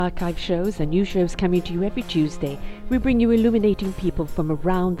Archive shows and new shows coming to you every Tuesday. We bring you illuminating people from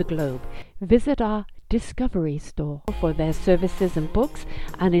around the globe. Visit our Discovery store for their services and books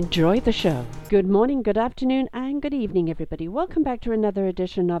and enjoy the show. Good morning, good afternoon, and good evening, everybody. Welcome back to another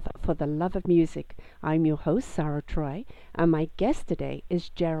edition of For the Love of Music. I'm your host, Sarah Troy, and my guest today is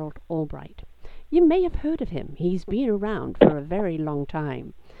Gerald Albright. You may have heard of him. He's been around for a very long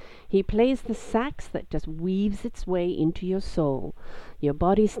time. He plays the sax that just weaves its way into your soul. Your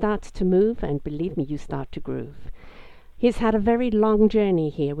body starts to move, and believe me, you start to groove. He's had a very long journey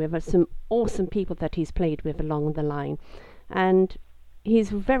here. We have some awesome people that he's played with along the line. And he's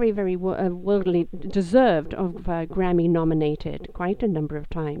very, very worldly deserved of Grammy nominated quite a number of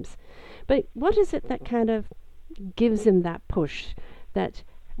times. But what is it that kind of gives him that push?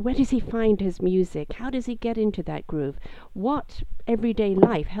 Where does he find his music? How does he get into that groove? What everyday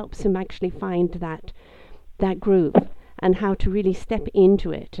life helps him actually find that groove and how to really step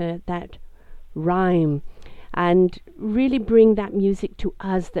into it, that rhyme, and really bring that music to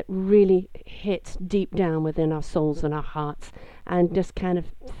us that really hits deep down within our souls and our hearts and just kind of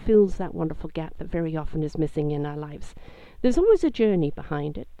fills that wonderful gap that very often is missing in our lives. There's always a journey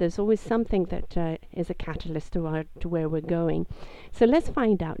behind it. There's always something that is a catalyst to where we're going. So let's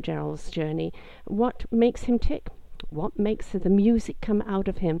find out Gerald's journey. What makes him tick? What makes the music come out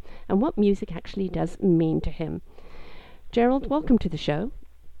of him? And what music actually does mean to him? Gerald, welcome to the show.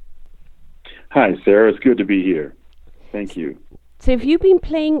 Hi, Sarah. It's good to be here. Thank you. So have you been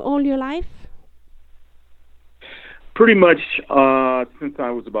playing all your life? Pretty much since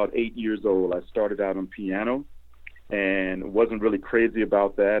I was about 8 years old. I started out on piano and wasn't really crazy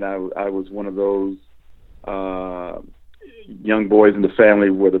about that. I was one of those young boys in the family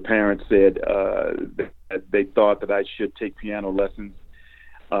where the parents said that they thought that I should take piano lessons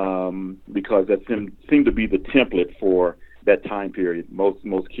because that seemed to be the template for that time period. Most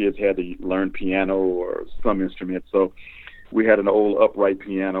kids had to learn piano or some instrument. So we had an old upright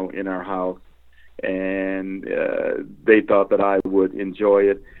piano in our house, and they thought that I would enjoy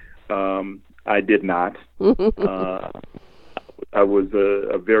it. I did not. I was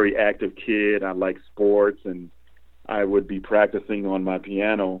a very active kid. I liked sports, and I would be practicing on my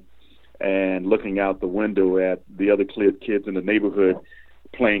piano and looking out the window at the other kids in the neighborhood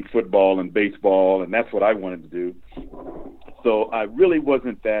playing football and baseball, and that's what I wanted to do. So I really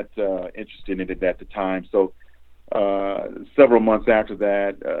wasn't that interested in it at the time. So several months after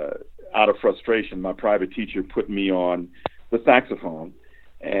that, out of frustration, my private teacher put me on the saxophone.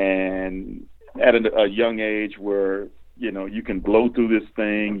 And at a young age where, you can blow through this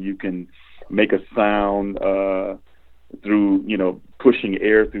thing, you can make a sound through, pushing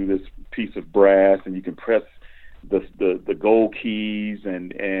air through this piece of brass, and you can press the gold keys,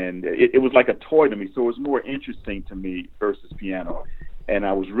 and it was like a toy to me, so it was more interesting to me versus piano, and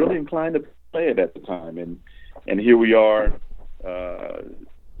I was really inclined to play it at the time, and here we are,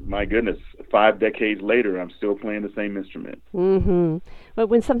 my goodness, 5 decades later, I'm still playing the same instrument. Mm-hmm. Well,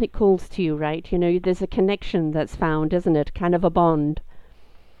 when something calls to you, right, there's a connection that's found, isn't it? Kind of a bond.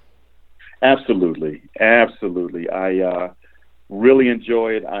 Absolutely. I really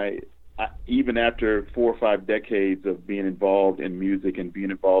enjoy it. I even after 4 or 5 decades of being involved in music and being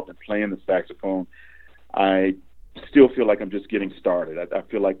involved in playing the saxophone, I still feel like I'm just getting started. I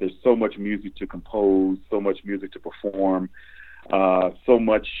feel like there's so much music to compose, so much music to perform, so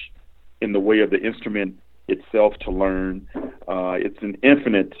much in the way of the instrument itself to learn. It's an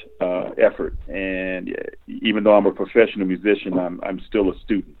infinite effort, and even though I'm a professional musician, I'm still a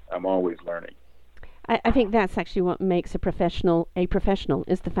student. I'm always learning. I think that's actually what makes a professional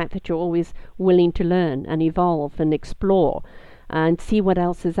is the fact that you're always willing to learn and evolve and explore and see what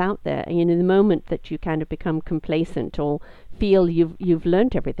else is out there. And the moment that you kind of become complacent or feel you've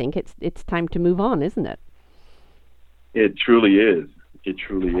learned everything, it's time to move on, isn't it? It truly is.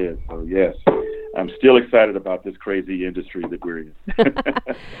 So yes, I'm still excited about this crazy industry that we're in.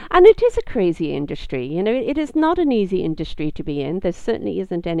 And it is a crazy industry. It is not an easy industry to be in. There certainly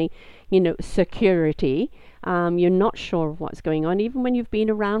isn't any, security. You're not sure of what's going on. Even when you've been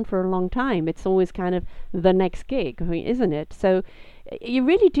around for a long time, it's always kind of the next gig, isn't it? So you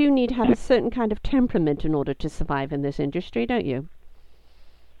really do need to have a certain kind of temperament in order to survive in this industry, don't you?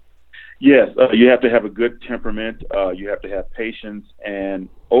 Yes, you have to have a good temperament. You have to have patience, and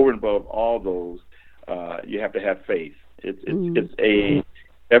over and above all those, you have to have faith. It's a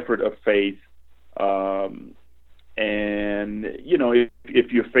effort of faith, and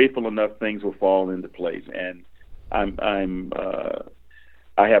if you're faithful enough, things will fall into place. And I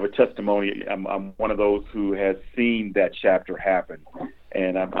have a testimony. I'm one of those who has seen that chapter happen.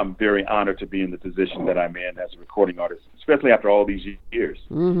 And I'm very honored to be in the position that I'm in as a recording artist, especially after all these years.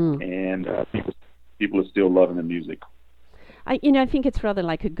 Mm-hmm. And people are still loving the music. I think it's rather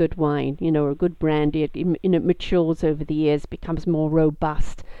like a good wine, or a good brandy. It matures over the years, becomes more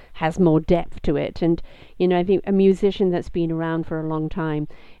robust, has more depth to it. And, I think a musician that's been around for a long time,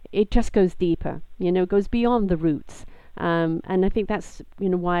 it just goes deeper, goes beyond the roots. And I think that's,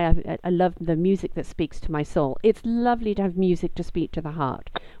 why I love the music that speaks to my soul. It's lovely to have music to speak to the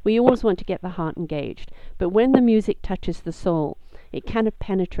heart. We always want to get the heart engaged. But when the music touches the soul, it kind of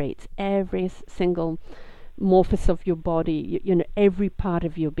penetrates every single morphous of your body, every part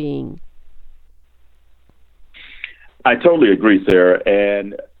of your being. I totally agree, Sarah.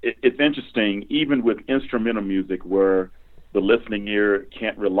 And it's interesting, even with instrumental music where the listening ear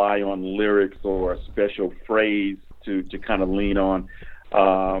can't rely on lyrics or a special phrase to kind of lean on,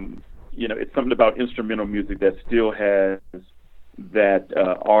 it's something about instrumental music that still has that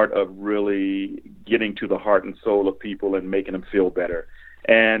art of really getting to the heart and soul of people and making them feel better.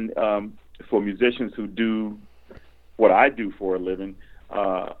 And for musicians who do what I do for a living,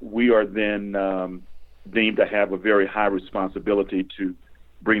 we are then deemed to have a very high responsibility to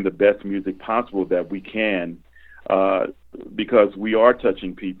bring the best music possible that we can, because we are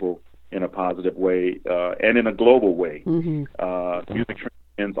touching people in a positive way and in a global way. Mm-hmm. Music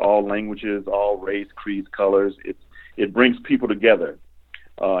transcends all languages, all race, creeds, colors. It brings people together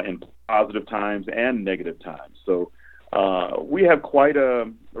in positive times and negative times. So we have quite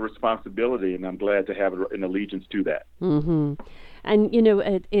a responsibility, and I'm glad to have an allegiance to that. Mm-hmm. And,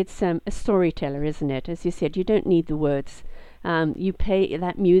 it's a storyteller, isn't it? As you said, you don't need the words. You play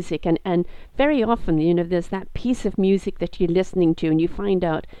that music, and very often, there's that piece of music that you're listening to, and you find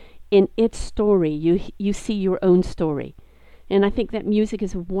out in its story, you see your own story. And I think that music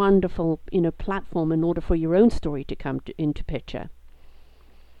is a wonderful, platform in order for your own story to come into picture.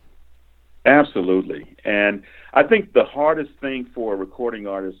 Absolutely. And I think the hardest thing for a recording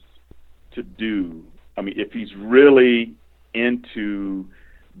artist to do, if he's really into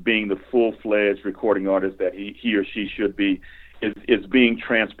being the full-fledged recording artist that he or she should be, is being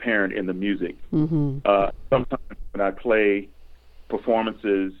transparent in the music. Mm-hmm. Sometimes when I play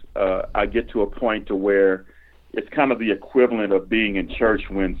performances, I get to a point to where it's kind of the equivalent of being in church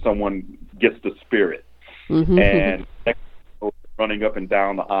when someone gets the Spirit. Mm-hmm. And running up and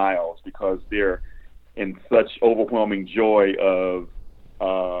down the aisles because they're in such overwhelming joy of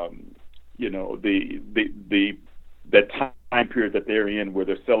that time period that they're in, where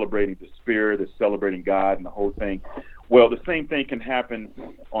they're celebrating the Spirit, they're celebrating God and the whole thing. Well, the same thing can happen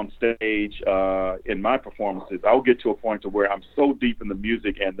on stage in my performances. I'll get to a point to where I'm so deep in the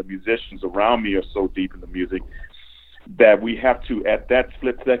music and the musicians around me are so deep in the music that we have to, at that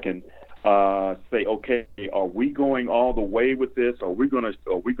split second, say, okay, are we going all the way with this? Are we gonna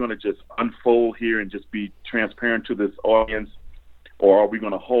just unfold here and just be transparent to this audience, or are we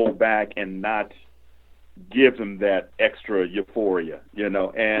gonna hold back and not give them that extra euphoria?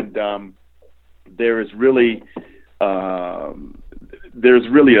 And there is really an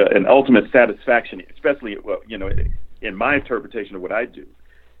ultimate satisfaction, especially in my interpretation of what I do.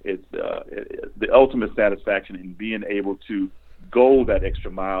 It's the ultimate satisfaction in being able to go that extra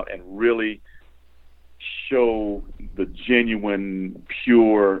mile and really show the genuine,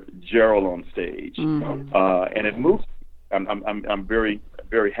 pure Gerald on stage. Mm-hmm. And it moves. I'm very,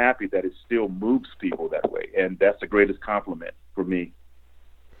 very happy that it still moves people that way, and that's the greatest compliment for me.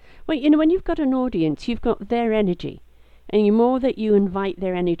 Well, when you've got an audience, you've got their energy, and the more that you invite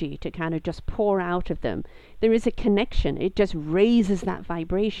their energy to kind of just pour out of them, there is a connection. It just raises that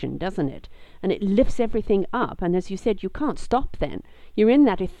vibration, doesn't it? And it lifts everything up. And as you said, you can't stop then. You're in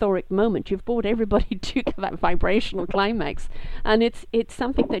that etheric moment. You've brought everybody to that vibrational climax. And it's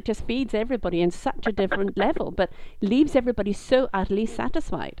something that just feeds everybody in such a different level, but leaves everybody so utterly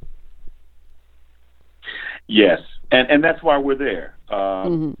satisfied. Yes, and that's why we're there.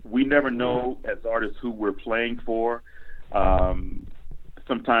 We never know as artists who we're playing for.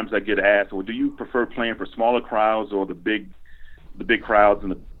 Sometimes I get asked, well, do you prefer playing for smaller crowds or the big crowds in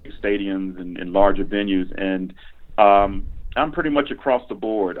the big stadiums and larger venues? And I'm pretty much across the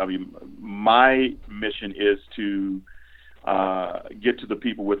board. My mission is to get to the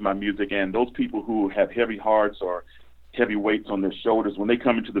people with my music, and those people who have heavy hearts or heavy weights on their shoulders, when they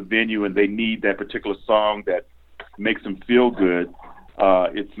come into the venue and they need that particular song that makes them feel good,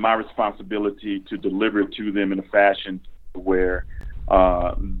 it's my responsibility to deliver it to them in a fashion where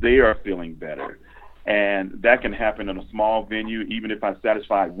they are feeling better. And that can happen in a small venue. Even if I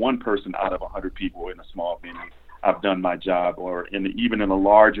satisfy one person out of 100 people in a small venue, I've done my job. Or even in a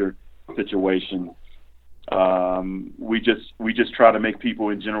larger situation, We just try to make people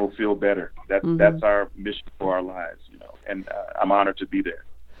in general feel better. That's our mission for our lives, and I'm honored to be there.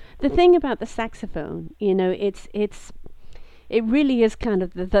 The thing about the saxophone, it really is kind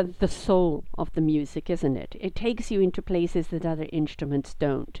of the soul of the music, isn't it? It takes you into places that other instruments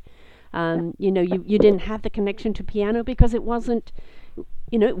don't. You didn't have the connection to piano because it wasn't,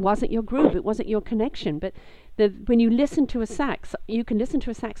 it wasn't your groove, it wasn't your connection. But when you listen to a sax, you can listen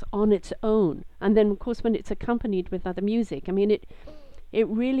to a sax on its own, and then of course when it's accompanied with other music, I mean it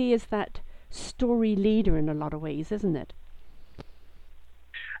really is that story leader in a lot of ways, isn't it?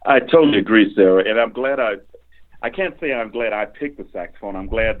 I totally agree, Sarah, and I'm glad I can't say I'm glad I picked the saxophone. I'm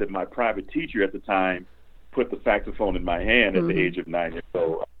glad that my private teacher at the time put the saxophone in my hand at the age of 9 years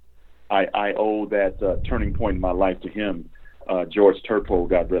old. I owe that turning point in my life to him, George Turpo,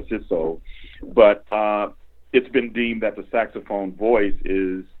 God rest his soul. But it's been deemed that the saxophone voice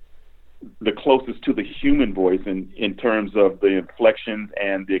is the closest to the human voice in terms of the inflections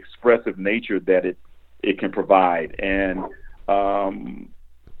and the expressive nature that it can provide. And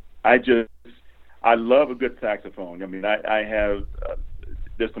I love a good saxophone. I mean, I have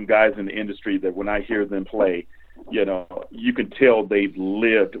there's some guys in the industry that when I hear them play, you can tell they've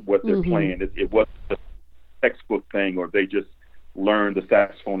lived what they're playing. It wasn't a textbook thing, or they just learned the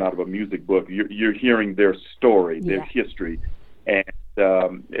saxophone out of a music book. You're hearing their story, their history, and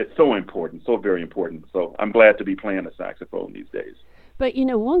it's so important, so very important. So I'm glad to be playing the saxophone these days. But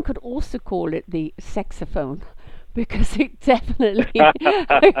one could also call it the saxophone, because it definitely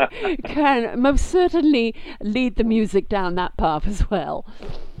can most certainly lead the music down that path as well.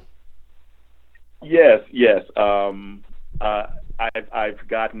 Yes. I've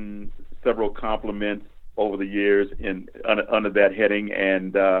gotten several compliments over the years under that heading,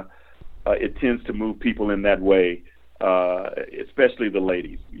 and it tends to move people in that way, especially the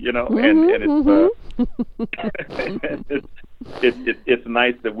ladies, and it's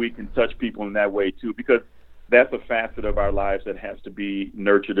nice that we can touch people in that way too, because that's a facet of our lives that has to be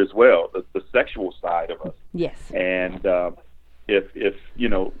nurtured as well, the sexual side of us. Yes. And if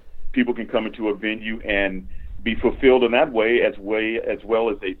people can come into a venue and be fulfilled in that way as well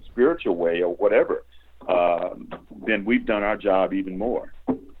as a spiritual way or whatever, then we've done our job even more.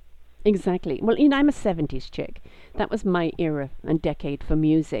 Exactly. Well, I'm a 70s chick. That was my era and decade for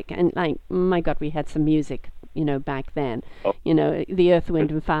music. And my God, we had some music, back then. Oh. The Earth,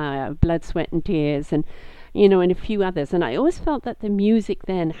 Wind and Fire, Blood, Sweat and Tears, and and a few others. And I always felt that the music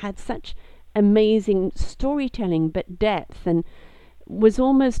then had such amazing storytelling, but depth, and was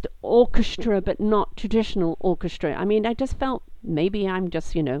almost orchestra, but not traditional orchestra. I mean, I just felt maybe I'm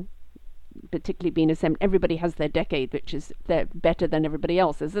just, particularly being everybody has their decade, which is they're better than everybody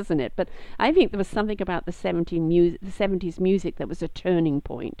else's, isn't it? But I think there was something about the 70s music that was a turning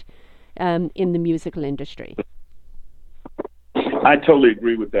point in the musical industry. I totally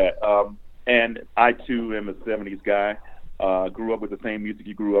agree with that. And I, too, am a 70s guy. Grew up with the same music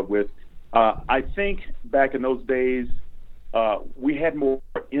you grew up with. I think back in those days, we had more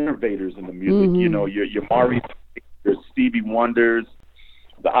innovators in the music. Your Maurice, your Stevie Wonders,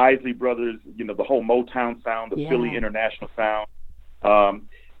 the Isley Brothers, the whole Motown sound, the Philly International sound.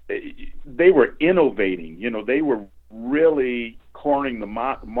 They were innovating. They were really cornering the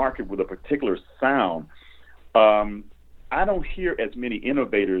market with a particular sound. I don't hear as many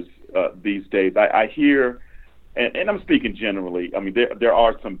innovators these days. I hear, and I'm speaking generally, I mean, there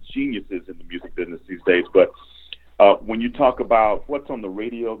are some geniuses in the music business these days, but when you talk about what's on the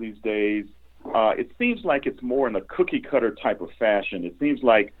radio these days, it seems like it's more in a cookie-cutter type of fashion. It seems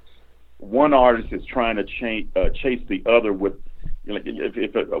like one artist is trying to chase the other with,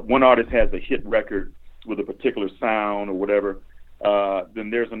 if one artist has a hit record with a particular sound or whatever, then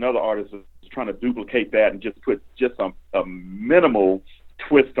there's another artist that's trying to duplicate that and just put just a minimal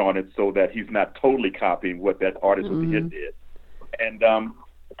twist on it so that he's not totally copying what that artist with the hit did. And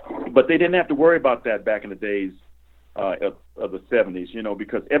but they didn't have to worry about that back in the days of the 70s,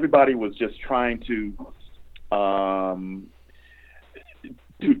 because everybody was just trying to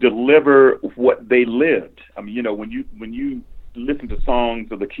deliver what they lived. I mean, when you listen to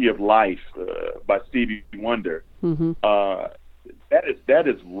songs of The Key of Life by Stevie Wonder, that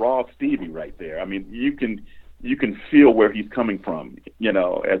is raw Stevie right there. I mean, you can feel where he's coming from,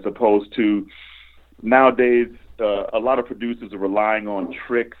 as opposed to nowadays a lot of producers are relying on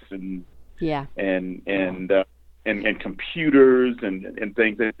tricks and computers and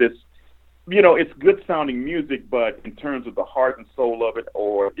things like this. It's good sounding music, but in terms of the heart and soul of it,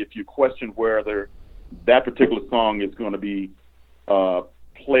 or if you question whether that particular song is going to be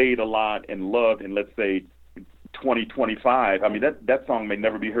played a lot and loved in, let's say, 2025, I mean, that song may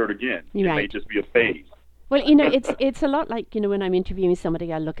never be heard again. It may just be a phase. Well, it's a lot like, when I'm interviewing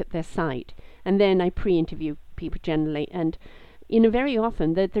somebody, I look at their site and then I pre-interview people generally, and very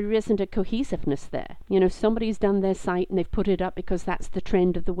often that there isn't a cohesiveness there. Somebody's done their site and they've put it up because that's the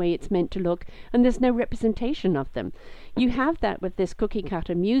trend of the way it's meant to look, and there's no representation of them. You have that with this cookie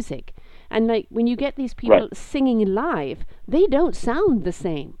cutter music, and like when you get these people Right. singing live, they don't sound the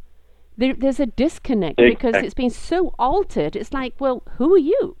same. There's a disconnect because Exactly. it's been so altered. It's like, well, who are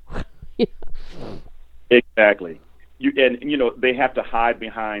you? Yeah. Exactly. They have to hide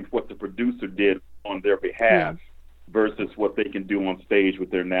behind what the producer did on their Yeah. behalf versus what they can do on stage with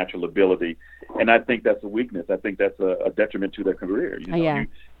their natural ability. And I think that's a weakness. I think that's a detriment to their career. Yeah.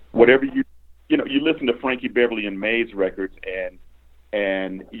 Whatever you listen to Frankie Beverly and Mays records,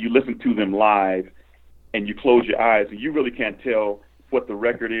 and you listen to them live, and you close your eyes, and you really can't tell what the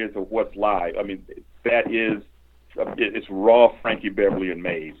record is or what's live. I mean, it's raw Frankie Beverly and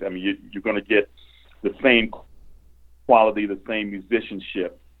Mays. I mean, you're going to get the same quality, the same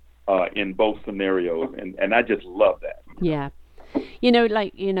musicianship in both scenarios, and I just love that. Yeah.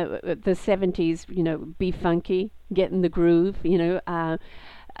 The 70s, be funky, get in the groove,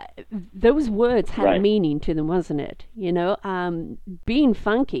 those words had a Right. meaning to them, wasn't it? Being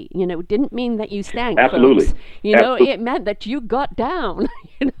funky, didn't mean that you stank, Absolutely. folks. Absolutely. It meant that you got down,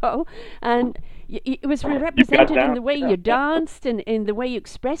 and it was You got represented in down. the way Yeah, you yeah. danced and in the way you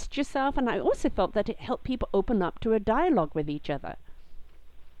expressed yourself. And I also felt that it helped people open up to a dialogue with each other.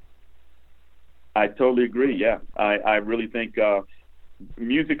 I totally agree. Yeah, I really think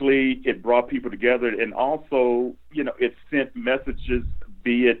musically it brought people together, and also it sent messages,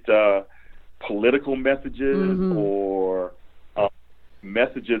 be it political messages Mm-hmm. or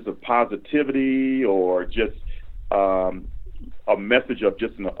messages of positivity, or just a message of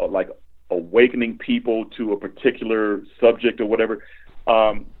just like awakening people to a particular subject or whatever.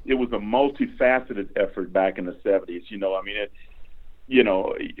 It was a multifaceted effort back in the 70s. I mean,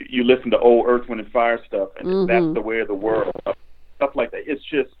 you listen to old Earth, Wind and Fire stuff, and that's Mm-hmm. the way of the world, stuff like that. It's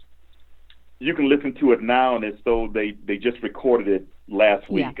just, you can listen to it now, and it's though they just recorded it last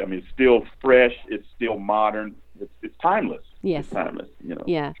week. Yeah. I mean, it's still fresh, it's still modern, it's timeless. Yes. It's timeless.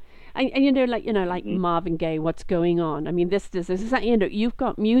 Yeah. And like Mhm. Marvin Gaye, what's going on? I mean, this is you've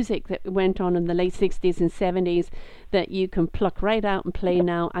got music that went on in the late 60s and 70s that you can pluck right out and play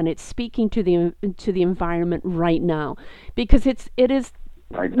now, and it's speaking to the environment right now, because it is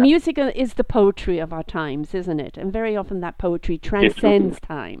Right now. music is the poetry of our times, isn't it? And very often that poetry transcends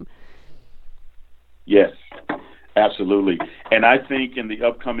time. Yes, absolutely. And I think in the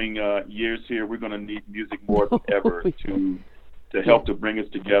upcoming years here, we're going to need music more than ever to help to bring us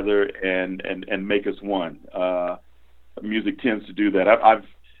together and make us one. Music tends to do that.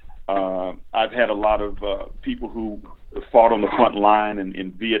 I've had a lot of people who fought on the front line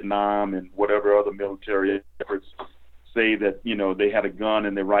in Vietnam and whatever other military efforts say that they had a gun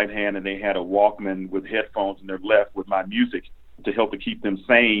in their right hand and they had a Walkman with headphones in their left with my music to help to keep them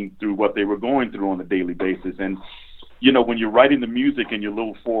sane through what they were going through on a daily basis. And when you're writing the music in your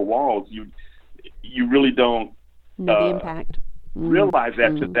little four walls, you really don't Know the impact. realize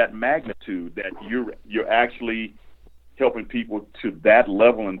that to that magnitude, that you're actually helping people to that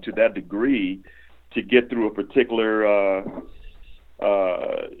level and to that degree to get through a particular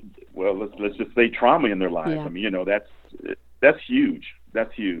well, let's just say trauma in their lives. Yeah. I mean, that's huge.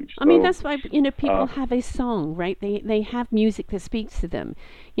 That's huge. I mean, So, that's why, people have a song, right? They have music that speaks to them.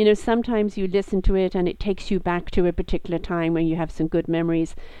 Sometimes you listen to it and it takes you back to a particular time when you have some good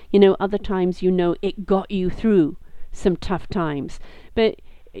memories. Other times, it got you through some tough times. But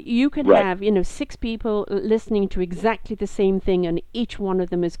you could Right. have, 6 people listening to exactly the same thing, and each one of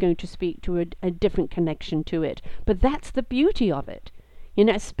them is going to speak to a different connection to it. But that's the beauty of it.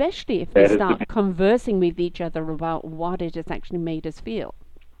 Especially if we That is the start conversing with each other about what it has actually made us feel.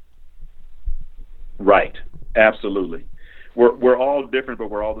 right. Absolutely. We're all different, but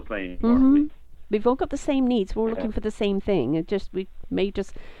we're all the same. aren't we? Hmm. We've all got the same needs. We're all Yeah. looking for the same thing. We may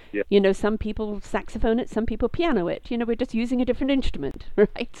just, Yeah. some people saxophone it, some people piano it. We're just using a different instrument,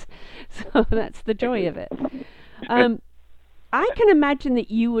 right? So that's the joy of it. I can imagine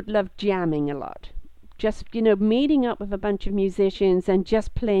that you would love jamming a lot. Just, meeting up with a bunch of musicians and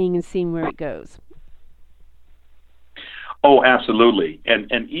just playing and seeing where it goes. Oh, absolutely.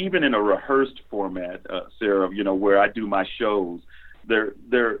 And even in a rehearsed format, Sarah, where I do my shows, there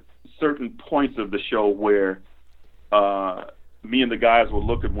are certain points of the show where me and the guys will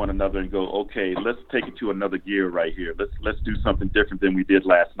look at one another and go, okay, let's take it to another gear right here. Let's do something different than we did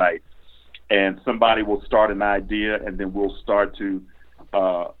last night. And somebody will start an idea, and then we'll start to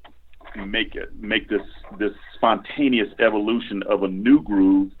make this spontaneous evolution of a new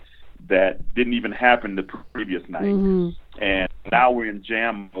groove that didn't even happen the previous night. And now we're in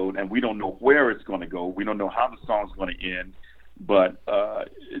jam mode, and we don't know where it's going to go. We don't know how the song's going to end. But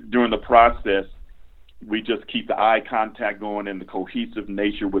during the process, we just keep the eye contact going and the cohesive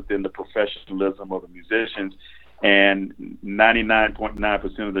nature within the professionalism of the musicians. And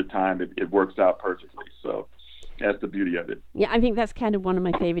 99.9% of the time, it works out perfectly. So that's the beauty of it. Yeah, I think that's kind of one of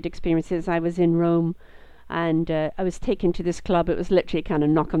my favorite experiences. I was in Rome, and I was taken to this club. It was literally kind of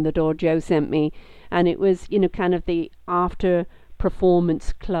knock on the door Joe sent me, and it was, kind of the after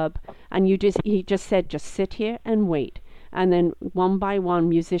performance club. And he just said, just sit here and wait. And then one by one,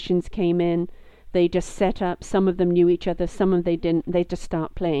 musicians came in. They just set up. Some of them knew each other. Some of them they didn't. They just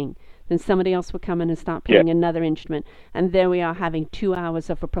start playing. Then somebody else would come in and start playing another instrument. And there we are having 2 hours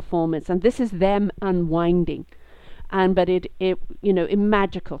of a performance. And this is them unwinding. But it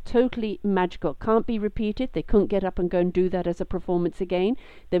magical, totally magical. Can't be repeated. They couldn't get up and go and do that as a performance again.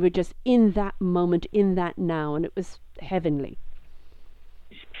 They were just in that moment, in that now. And it was heavenly.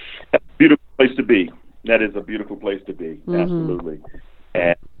 That's a beautiful place to be. That is a beautiful place to be, absolutely.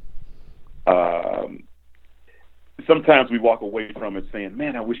 And sometimes we walk away from it saying,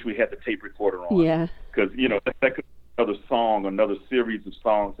 man, I wish we had the tape recorder on. Yeah. Because, that could be another song, another series of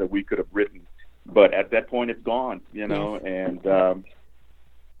songs that we could have written. But at that point, it's gone, Yes. And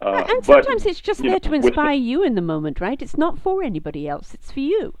sometimes it's just there to inspire you in the moment, right? It's not for anybody else. It's for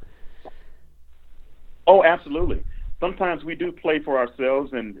you. Oh, absolutely. Sometimes we do play for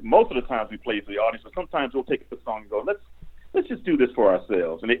ourselves, and most of the times we play for the audience, but sometimes we'll take a song and go, let's just do this for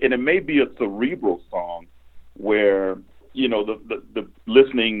ourselves. And it may be a cerebral song where, the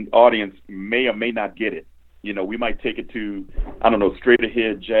listening audience may or may not get it. We might take it to, I don't know, straight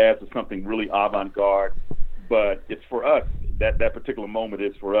ahead jazz or something really avant-garde, but it's for us. That particular moment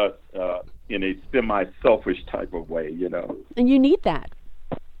is for us in a semi-selfish type of way, And you need that.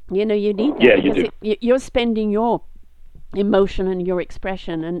 You need that. Yeah, you do. You're spending your emotion and your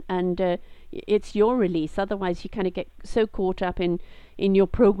expression, and it's your release. Otherwise, you kind of get so caught up in your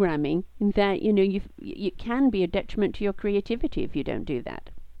programming that you can be a detriment to your creativity if you don't do that.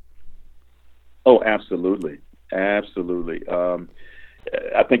 Oh, absolutely. I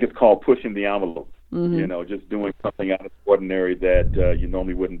think it's called pushing the envelope. Just doing something out of the ordinary that you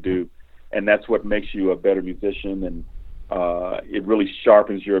normally wouldn't do, and that's what makes you a better musician, and it really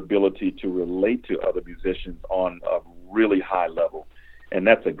sharpens your ability to relate to other musicians on a really high level, and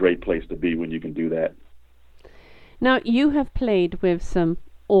that's a great place to be when you can do that. Now, you have played with some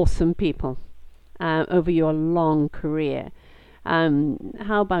awesome people over your long career.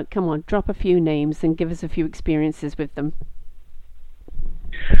 How about, come on, drop a few names and give us a few experiences with them.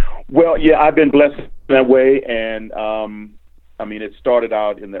 Well, yeah, I've been blessed that way, and it started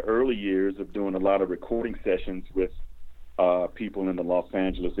out in the early years of doing a lot of recording sessions with people in the Los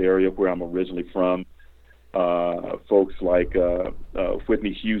Angeles area where I'm originally from. Folks like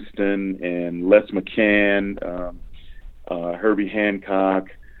Whitney Houston and Les McCann, Herbie Hancock,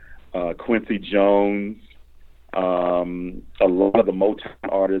 Quincy Jones, a lot of the Motown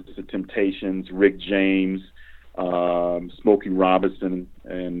artists, the Temptations, Rick James, Smokey Robinson,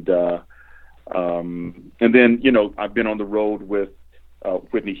 and then I've been on the road with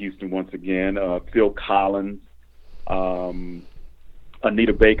Whitney Houston once again, Phil Collins,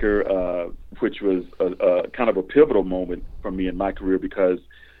 Anita Baker, which was a kind of a pivotal moment for me in my career because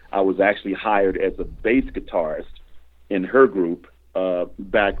I was actually hired as a bass guitarist in her group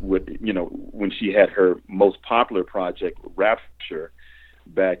back with, when she had her most popular project, Rapture,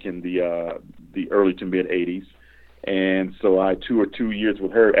 back in the early to mid 80s. And so I toured 2 years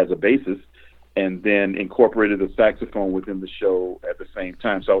with her as a bassist and then incorporated the saxophone within the show at the same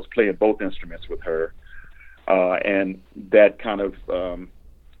time. So I was playing both instruments with her. And that kind of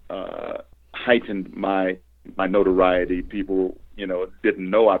heightened my notoriety. People, didn't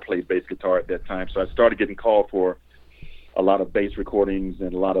know I played bass guitar at that time. So I started getting called for a lot of bass recordings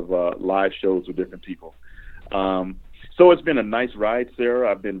and a lot of live shows with different people. So it's been a nice ride, Sarah.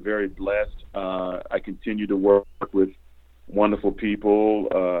 I've been very blessed. I continue to work with wonderful people.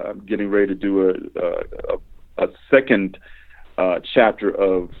 I'm getting ready to do a second chapter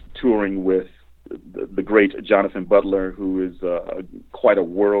of touring with the great Jonathan Butler, who is quite a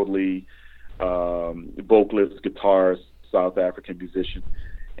worldly vocalist, guitarist, South African musician,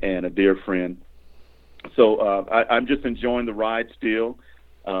 and a dear friend. So I'm just enjoying the ride still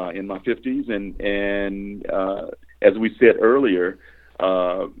in my 50s. And as we said earlier,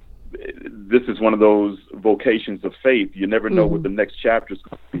 this is one of those vocations of faith. You never know what the next chapter is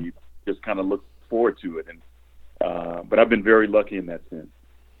going to be. Just kind of look forward to it. But I've been very lucky in that sense.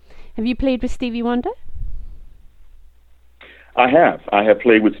 Have you played with Stevie Wonder? I have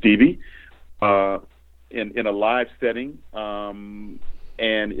played with Stevie uh, in a live setting, and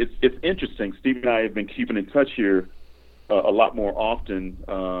it's interesting. Stevie and I have been keeping in touch here a lot more often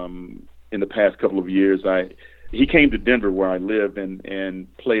in the past couple of years. He came to Denver where I live and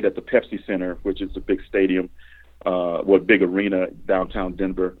played at the Pepsi Center, which is a big stadium, big arena downtown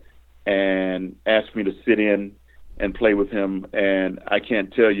Denver, and asked me to sit in and play with him. And I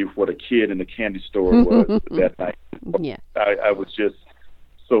can't tell you what a kid in the candy store was that night. Yeah. I was just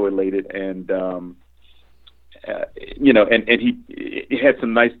so elated, and and he had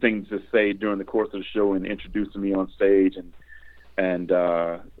some nice things to say during the course of the show and introducing me on stage, and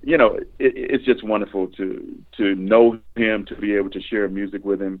it's just wonderful to know him, to be able to share music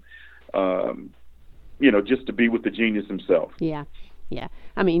with him, just to be with the genius himself. Yeah. Yeah.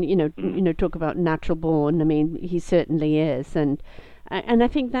 I mean, talk about natural born. I mean, he certainly is. And I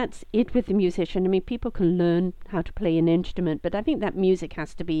think that's it with the musician. I mean, people can learn how to play an instrument, but I think that music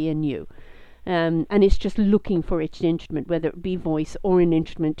has to be in you. And it's just looking for its instrument, whether it be voice or an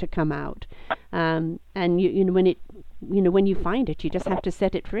instrument to come out. And when you find it, you just have to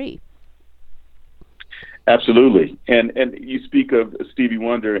set it free. Absolutely. And you speak of Stevie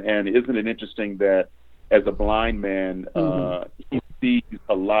Wonder, and isn't it interesting that as a blind man, he sees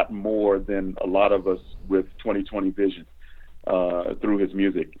a lot more than a lot of us with 20/20 vision through his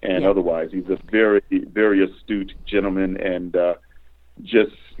music and otherwise. He's a very, very astute gentleman, and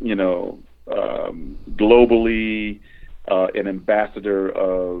just globally an ambassador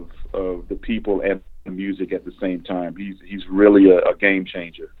of the people and the music at the same time. He's really a game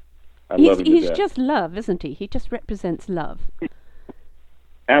changer. I love him to death. He's just love, isn't he? He just represents love.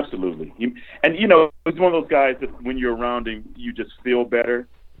 Absolutely. He's one of those guys that when you're around him, you just feel better.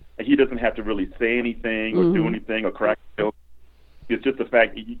 And he doesn't have to really say anything or do anything or crack a joke. It's just the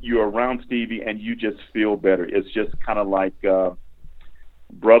fact you're around Stevie and you just feel better. It's just kind of like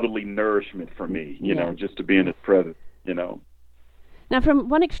brotherly nourishment for me, just to be in his presence, Now, from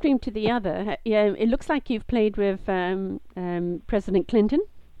one extreme to the other, it looks like you've played with President Clinton.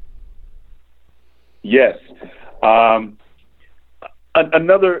 Yes.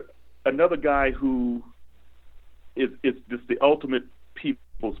 Another guy who is just the ultimate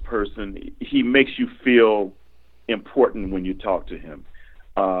people's person. He makes you feel important when you talk to him,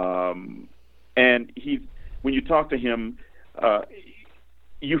 and when you talk to him,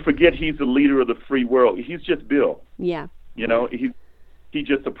 you forget he's the leader of the free world. He's just Bill. Yeah. He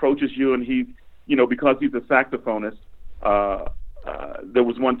just approaches you, and because he's a saxophonist. There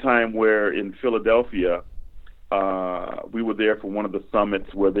was one time where in Philadelphia, we were there for one of the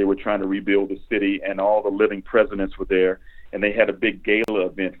summits where they were trying to rebuild the city, and all the living presidents were there, and they had a big gala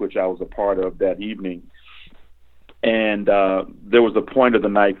event, which I was a part of that evening. And there was a point of the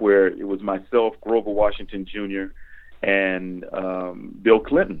night where it was myself, Grover Washington Jr., and Bill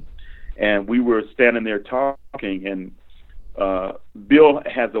Clinton. And we were standing there talking, and Bill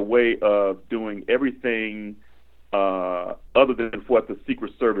has a way of doing everything other than what the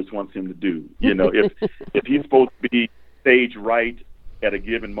Secret Service wants him to do. If he's supposed to be stage right at a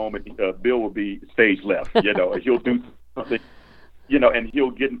given moment, Bill will be stage left. He'll do something, and he'll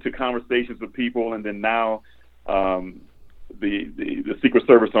get into conversations with people, and then now the Secret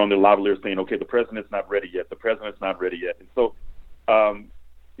Service on the lavalier saying, okay, the president's not ready yet. The president's not ready yet. And so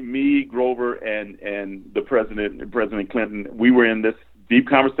me, Grover, and President Clinton, we were in this deep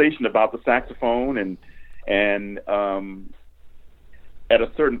conversation about the saxophone, and at a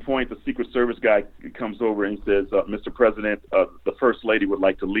certain point, the Secret Service guy comes over and says, Mr. President, the First Lady would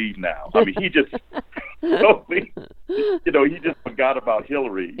like to leave now. I mean, he just totally, he just forgot about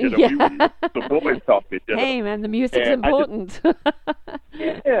Hillary. The boys talking. Hey, man, the music's important.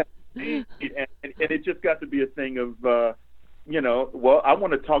 And it just got to be a thing of, well, I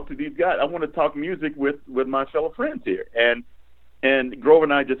want to talk to these guys. I want to talk music with my fellow friends here. And Grover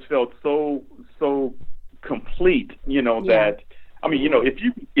and I just felt so complete, that, I mean,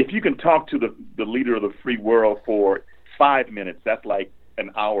 if you can talk to the leader of the free world for 5 minutes, that's like an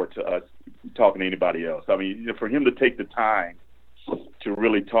hour to us talking to anybody else. I mean, for him to take the time to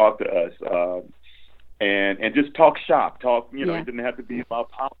really talk to us, and just talk shop, it didn't have to be about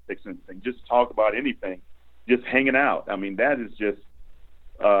politics and anything, just talk about anything, just hanging out. I mean, that is just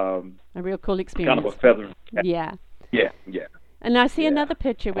a real cool experience. Kind of a feather. Yeah. Yeah. And I see another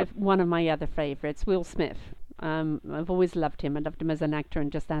picture with one of my other favorites, Will Smith. I've always loved him. I loved him as an actor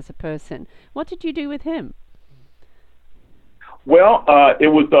and just as a person. What did you do with him? Well, it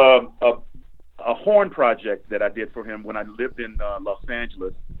was a horn project that I did for him when I lived in Los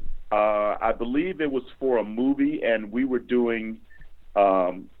Angeles. I believe it was for a movie, and we were doing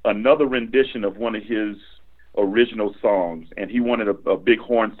another rendition of one of his original songs, and he wanted a big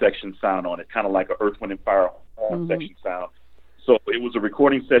horn section sound on it, kind of like a Earth, Wind, and Fire horn section sound. So it was a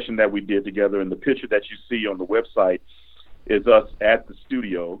recording session that we did together, and the picture that you see on the website is us at the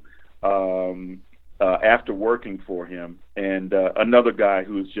studio after working for him, and another guy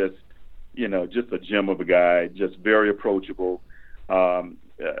who's just a gem of a guy, just very approachable.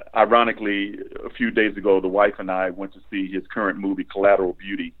 Ironically, a few days ago, the wife and I went to see his current movie, Collateral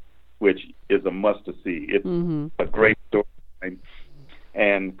Beauty, which is a must-to-see. It's a great story.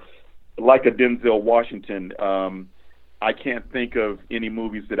 And like a Denzel Washington, I can't think of any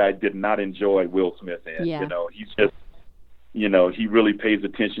movies that I did not enjoy Will Smith in. Yeah. He's just, he really pays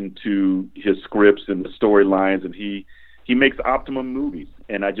attention to his scripts and the storylines, and he makes optimum movies,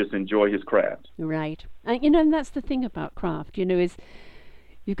 and I just enjoy his craft. Right. And that's the thing about craft, is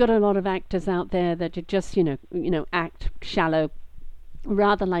you've got a lot of actors out there that are just, act shallow,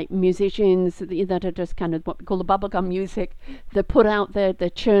 rather like musicians that are just kind of what we call the bubblegum music. They're put out there, they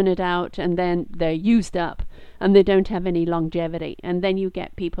churn it out, and then they're used up, and they don't have any longevity. And then you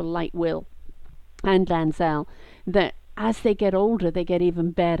get people like Will and Denzel that as they get older, they get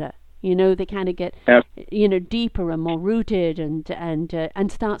even better. They kind of get, deeper and more rooted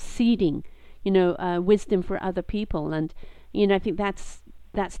and start seeding, wisdom for other people. And, I think that's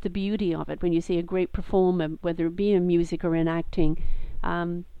the beauty of it when you see a great performer, whether it be in music or in acting,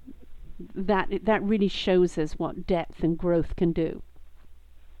 that really shows us what depth and growth can do.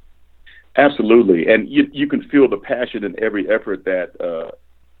 Absolutely. And you can feel the passion in every effort that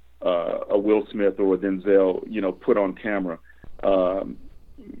a Will Smith or a Denzel, put on camera.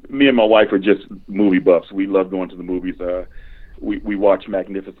 Me and my wife are just movie buffs. We love going to the movies. We watched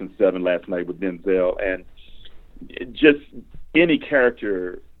Magnificent Seven last night with Denzel, and just any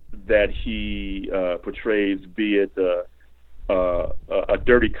character that he portrays, be it a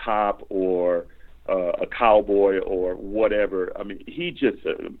dirty cop or a cowboy or whatever. I mean, he just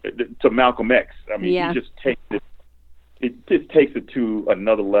to Malcolm X. I mean, he just takes it. It just takes it to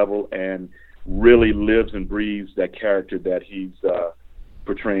another level and really lives and breathes that character that he's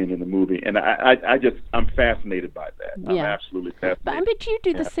portraying in the movie, and I'm fascinated by that. I'm absolutely fascinated. But you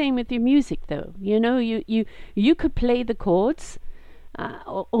do the same with your music, though. You could play the chords,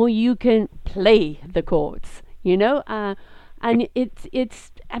 or you can play the chords. And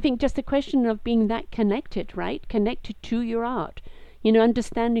it's I think just a question of being that connected, right? Connected to your art.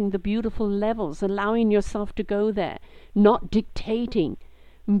 Understanding the beautiful levels, allowing yourself to go there, not dictating,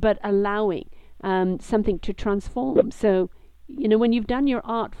 but allowing something to transform. So. When you've done your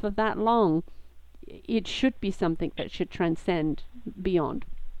art for that long, it should be something that should transcend beyond.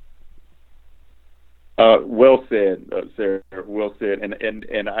 Well said, Sarah. Well said.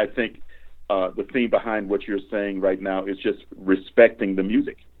 And I think the theme behind what you're saying right now is just respecting the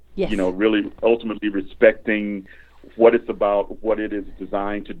music. Yes. Really ultimately respecting what it's about, what it is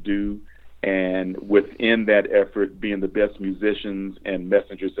designed to do, and within that effort, being the best musicians and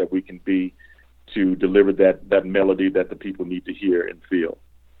messengers that we can be to deliver that melody that the people need to hear and feel.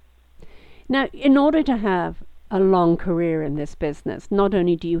 Now, in order to have a long career in this business, not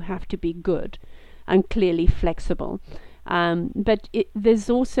only do you have to be good and clearly flexible, but there's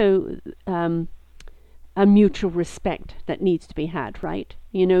also a mutual respect that needs to be had, right?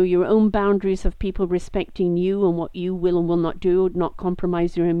 Your own boundaries of people respecting you and what you will and will not do, not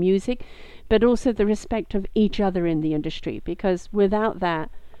compromise your own music, but also the respect of each other in the industry, because without that,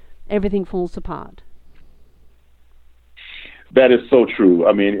 everything falls apart. That is so true.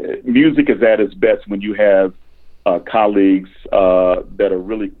 I mean, music is at its best when you have colleagues that are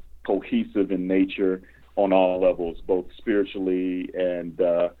really cohesive in nature on all levels, both spiritually and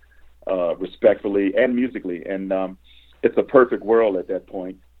respectfully and musically. And it's a perfect world at that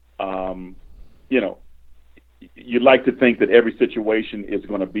point. You'd like to think that every situation is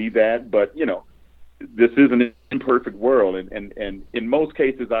going to be that, but, this is an imperfect world, and in most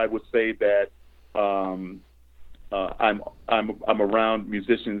cases, I would say that I'm around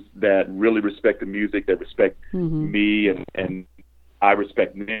musicians that really respect the music, that respect me, and I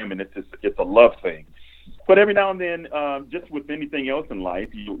respect them, and it's a love thing. But every now and then, just with anything else in life,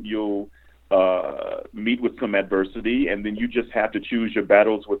 you'll meet with some adversity, and then you just have to choose your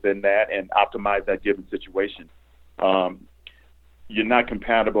battles within that and optimize that given situation. You're not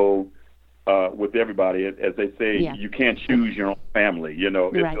compatible with everybody, as they say. You can't choose your own family.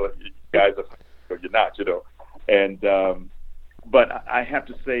 Right. You guys are, or you're not. And but I have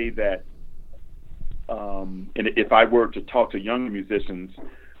to say that, and if I were to talk to young musicians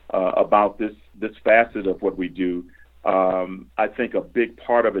about this facet of what we do, I think a big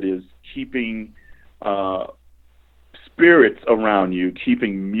part of it is keeping spirits around you,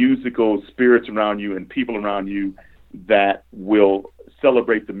 keeping musical spirits around you and people around you that will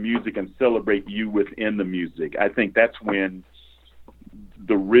celebrate the music and celebrate you within the music. I think that's when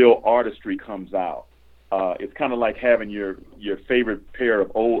the real artistry comes out. It's kind of like having your favorite pair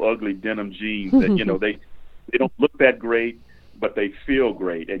of old ugly denim jeans that they don't look that great, but they feel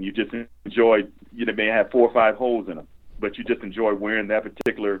great, and you just enjoy. They may have 4 or 5 holes in them, but you just enjoy wearing that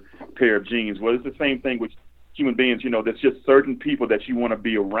particular pair of jeans. Well, it's the same thing with human beings. There's just certain people that you want to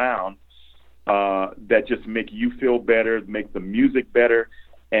be around that just make you feel better, make the music better,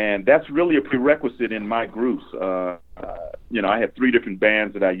 and that's really a prerequisite in my groups. I have 3 different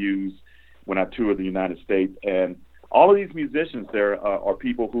bands that I use when I tour the United States, and all of these musicians there are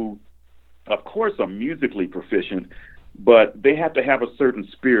people who, of course, are musically proficient, but they have to have a certain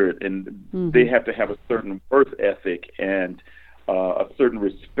spirit, and they have to have a certain work ethic and a certain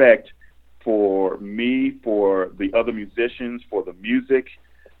respect for me, for the other musicians, for the music.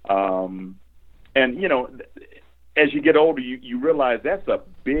 As you get older, you realize that's a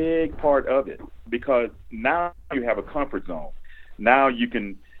big part of it, because now you have a comfort zone. Now you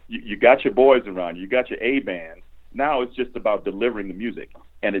got your boys around you got your A band. Now it's just about delivering the music,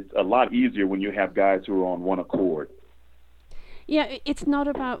 and it's a lot easier when you have guys who are on one accord. Yeah, it's not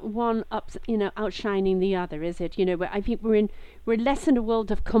about one outshining the other, is it? I think we're less in a world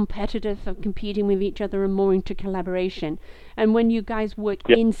of competitive, of competing with each other, and more into collaboration. And when you guys work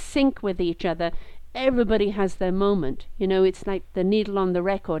in sync with each other, everybody has their moment. It's like the needle on the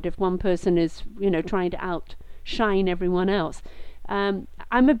record. If one person is, trying to outshine everyone else. I'm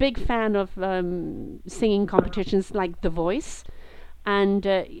a big fan of singing competitions like The Voice, and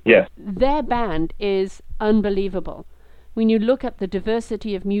their band is unbelievable. When you look at the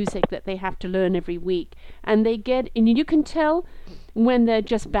diversity of music that they have to learn every week, and you can tell when they're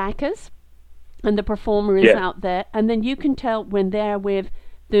just backers and the performer is out there, and then you can tell when they're with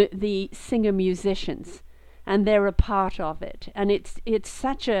the singer musicians and they're a part of it, and it's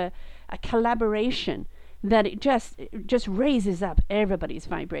such a collaboration that it just raises up everybody's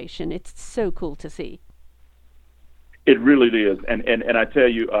vibration. It's so cool to see. It really is, and I tell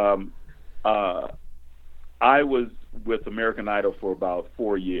you, I was with American Idol for about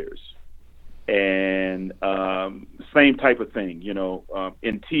 4 years, and same type of thing.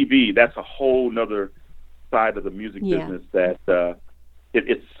 In TV, that's a whole nother side of the music business that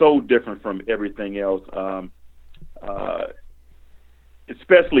it's so different from everything else.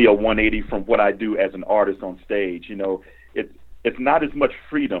 Especially a 180 from what I do as an artist on stage. It's not as much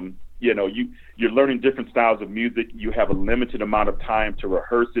freedom. You're learning different styles of music. You have a limited amount of time to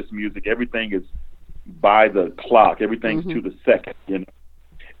rehearse this music. Everything is by the clock. Everything's to the second.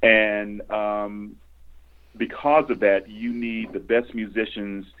 And because of that, you need the best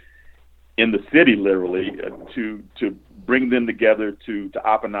musicians in the city, literally, to bring them together to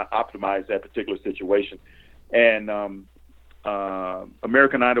optimize that particular situation. And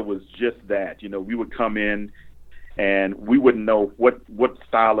American Idol was just that. We would come in and we wouldn't know what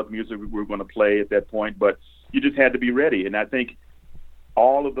style of music we were going to play at that point, but you just had to be ready. And I think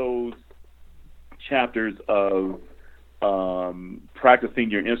all of those chapters of practicing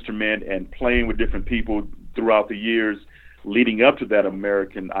your instrument and playing with different people throughout the years leading up to that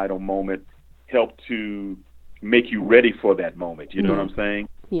American Idol moment helped to make you ready for that moment. You know what I'm saying?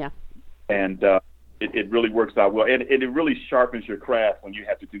 Yeah. And it really works out well, and it really sharpens your craft when you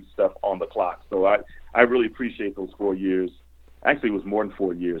have to do stuff on the clock. So I really appreciate those 4 years. Actually, it was more than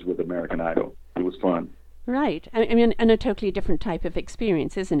 4 years with American Idol. It was fun. Right. I mean, and a totally different type of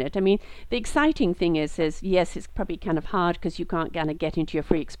experience, isn't it? I mean, the exciting thing is yes, it's probably kind of hard because you can't kind of get into your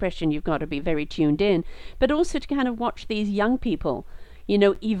free expression. You've got to be very tuned in, but also to kind of watch these young people,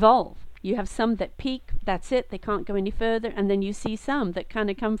 evolve. You have some that peak, that's it, they can't go any further, and then you see some that kind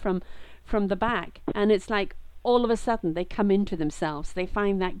of come from the back, and it's like all of a sudden they come into themselves, they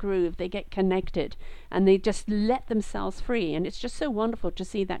find that groove, they get connected, and they just let themselves free, and it's just so wonderful to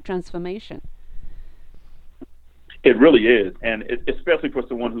see that transformation. It really is, and especially for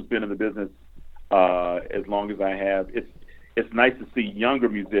someone who's been in the business as long as I have, it's nice to see younger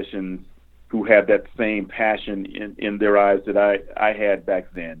musicians who have that same passion in their eyes that I had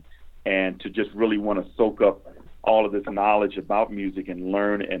back then, and to just really want to soak up all of this knowledge about music and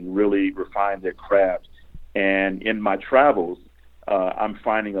learn and really refine their craft. And in my travels, I'm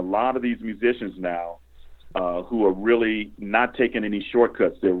finding a lot of these musicians now who are really not taking any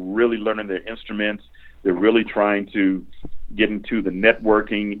shortcuts. They're really learning their instruments. They're really trying to get into the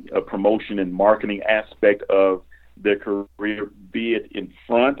networking, promotion, and marketing aspect of their career, be it in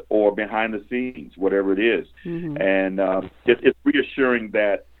front or behind the scenes, whatever it is. And it's reassuring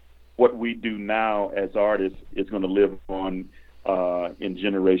that what we do now as artists is going to live on in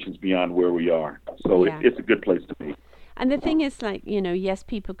generations beyond where we are. So it's a good place to be. And the thing is, like, yes,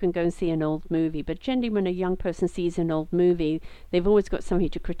 people can go and see an old movie, but generally when a young person sees an old movie, they've always got something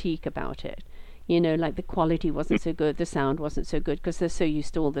to critique about it. Like the quality wasn't so good, the sound wasn't so good, because they're so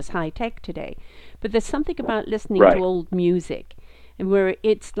used to all this high tech today. But there's something about listening to old music, and where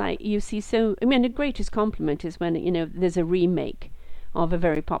it's like you see the greatest compliment is when, there's a remake of a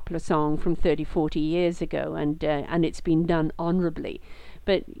very popular song from 30, 40 years ago, and it's been done honorably.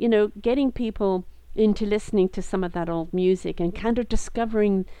 But, getting people into listening to some of that old music and kind of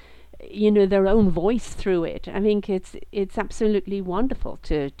discovering their own voice through it. I think it's absolutely wonderful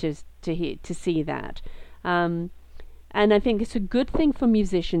to see that, and I think it's a good thing for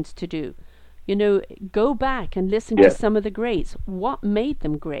musicians to do. Go back and listen to some of the greats. What made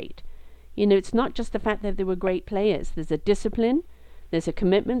them great? It's not just the fact that they were great players. There's a discipline, there's a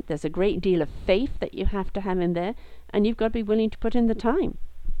commitment, there's a great deal of faith that you have to have in there, and you've got to be willing to put in the time.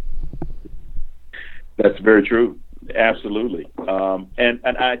 That's very true. Absolutely. And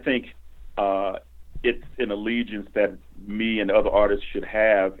I think it's an allegiance that me and other artists should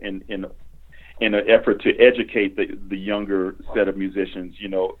have in an effort to educate the younger set of musicians,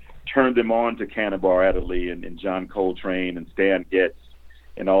 turn them on to Cannonball Adderley and John Coltrane and Stan Getz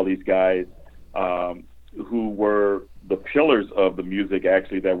and all these guys who were the pillars of the music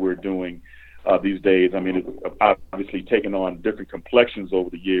actually that we're doing these days. I mean, it's obviously taken on different complexions over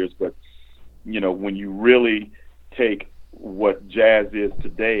the years, but when you really take what jazz is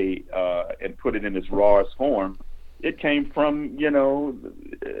today and put it in its rawest form, it came from,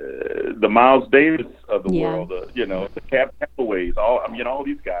 the Miles Davis of the world, the Cab Callaways, all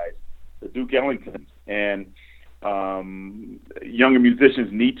these guys, the Duke Ellingtons. And younger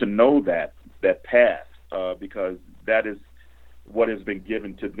musicians need to know that path because that is what has been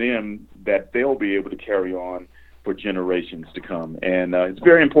given to them that they'll be able to carry on for generations to come. And it's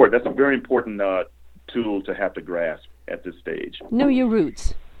very important. That's a very important tool to have to grasp at this stage. Know your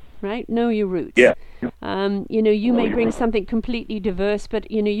roots, right? Know your roots. Yeah. You may bring something completely diverse, but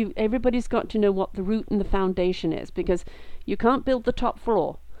everybody's got to know what the root and the foundation is, because you can't build the top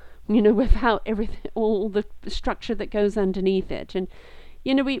floor, without everything, all the structure that goes underneath it. And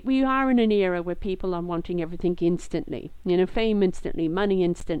we are in an era where people are wanting everything instantly. Fame instantly, money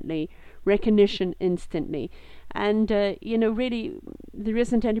instantly, recognition instantly. And, really, there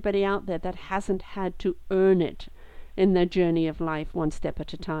isn't anybody out there that hasn't had to earn it in their journey of life one step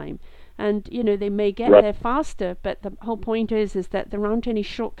at a time. And, they may get there faster, but the whole point is that there aren't any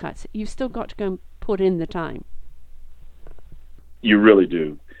shortcuts. You've still got to go and put in the time. You really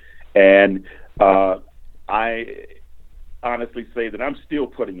do. And I honestly say that I'm still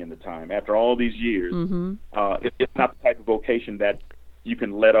putting in the time after all these years. Mm-hmm. It's not the type of vocation that you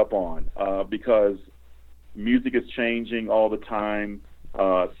can let up on because music is changing all the time.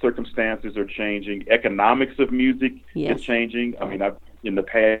 Circumstances are changing. Economics of music is changing. I mean, in the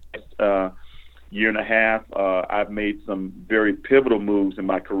past year and a half, I've made some very pivotal moves in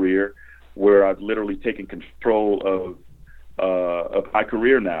my career where I've literally taken control of my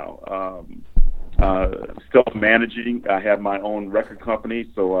career now. Self-managing. I have my own record company.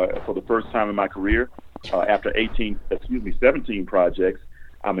 So for the first time in my career, after 17 projects,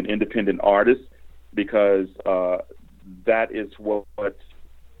 I'm an independent artist because that is what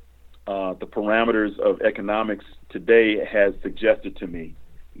the parameters of economics today has suggested to me,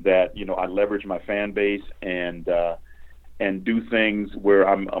 that I leverage my fan base and do things where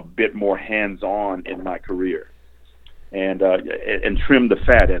I'm a bit more hands-on in my career, and trim the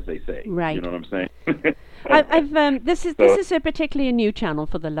fat, as they say. Right. You know what I'm saying? This is a particularly a new channel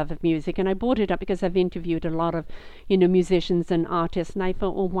for the love of music, and I brought it up because I've interviewed a lot of musicians and artists, and I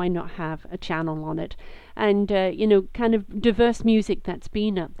thought, well, why not have a channel on it? And kind of diverse music that's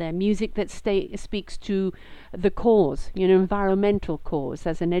been up there, music that speaks to the cause, environmental cause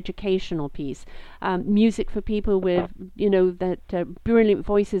as an educational piece, music for people with brilliant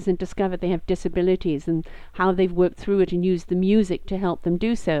voices and discover they have disabilities and how they've worked through it and used the music to help them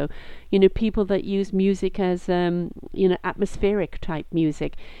do so. People that use music as atmospheric type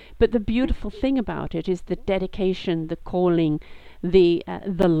music. But the beautiful thing about it is the dedication, the calling, the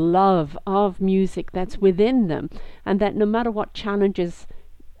love of music that's within them, and that no matter what challenges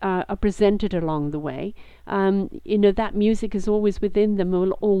are presented along the way, that music is always within them,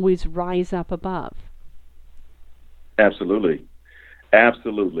 will always rise up above. Absolutely,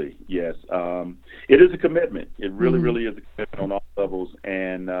 yes. It is a commitment. It really is a commitment on all levels,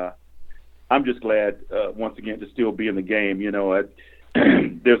 and I'm just glad once again to still be in the game.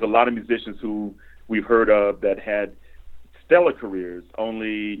 There's a lot of musicians who we've heard of that had stellar careers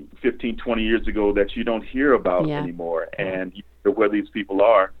only 15, 20 years ago that you don't hear about Yeah. anymore, and you know where these people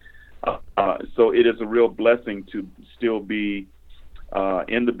are. So it is a real blessing to still be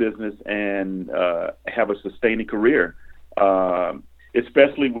in the business and have a sustaining career,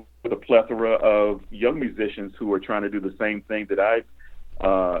 especially with a plethora of young musicians who are trying to do the same thing that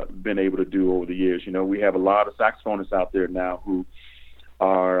I've been able to do over the years. You know, we have a lot of saxophonists out there now who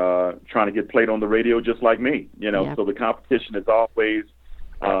are trying to get played on the radio just like me, you know. Yeah. So the competition is always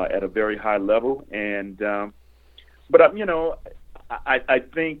at a very high level. And but you know, I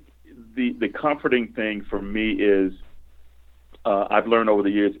think the comforting thing for me is I've learned over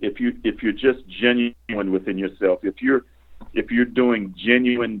the years, if you're just genuine within yourself, if you're doing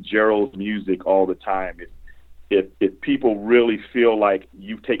genuine Gerald's music all the time, if people really feel like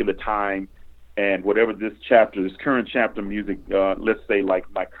you've taken the time, and whatever this current chapter music, let's say like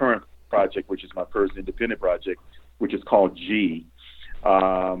my current project, which is my first independent project, which is called G.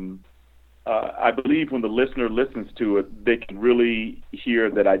 I believe when the listener listens to it, they can really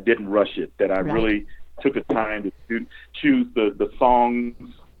hear that I didn't rush it, that I really took the time to choose the songs,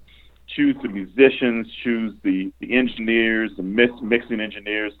 choose the musicians, choose the engineers, the mixing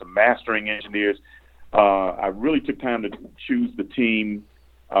engineers, the mastering engineers. I really took time to choose the team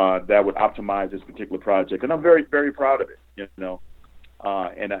that would optimize this particular project, and I'm very, very proud of it. You know,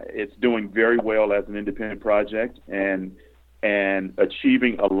 and it's doing very well as an independent project, and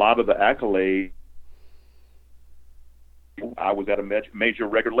achieving a lot of the accolades. I was at a major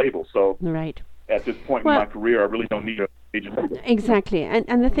record label, so at this point in my career, I really don't need a major label. Exactly,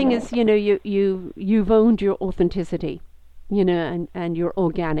 and the thing is, you know, you've owned your authenticity, you know, and your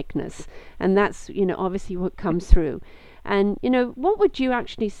organicness, and that's, you know, obviously what comes through. And, you know, what would you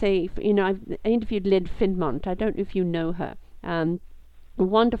actually say, you know, I interviewed Lyd Finmont, I don't know if you know her, a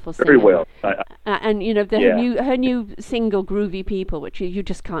wonderful singer. Very well. And, you know, her new single, Groovy People, which you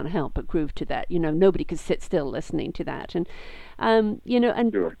just can't help but groove to that. You know, nobody could sit still listening to that. And, you know,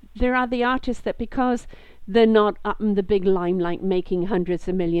 and Sure. there are the artists that, because they're not up in the big limelight making hundreds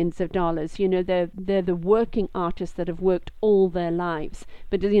of millions of dollars, you know, they're the working artists that have worked all their lives,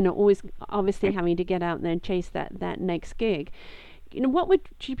 but, you know, always obviously having to get out there and chase that next gig. You know, what would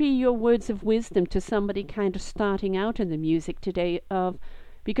be your words of wisdom to somebody kind of starting out in the music today,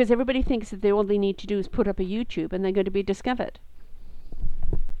 because everybody thinks that all they need to do is put up a YouTube and they're going to be discovered?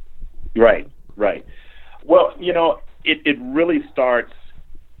 Right. Well, you know, it really starts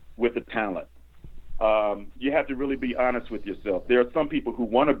with the talent. You have to really be honest with yourself. There are some people who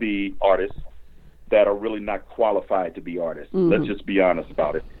want to be artists that are really not qualified to be artists. Mm-hmm. Let's just be honest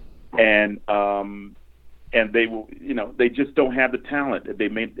about it. And they will, you know, they just don't have the talent.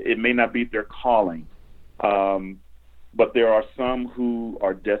 It may not be their calling. But there are some who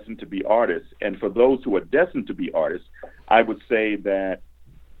are destined to be artists. And for those who are destined to be artists, I would say that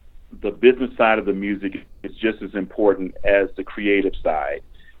the business side of the music is just as important as the creative side.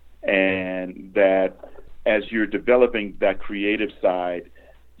 And that as you're developing that creative side,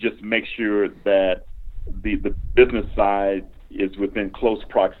 just make sure that the business side is within close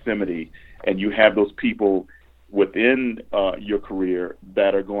proximity, and you have those people within your career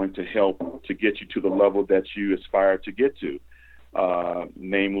that are going to help to get you to the level that you aspire to get to,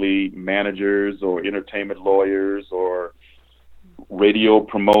 namely managers or entertainment lawyers or radio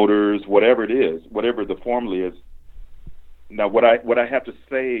promoters, whatever it is, whatever the formula is. Now, what I have to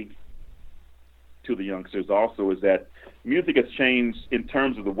say to the youngsters also is that music has changed in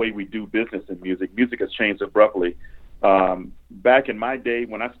terms of the way we do business in music. Music has changed abruptly. Back in my day,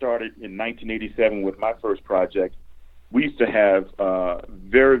 when I started in 1987 with my first project, we used to have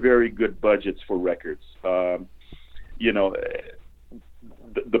very, very good budgets for records. You know,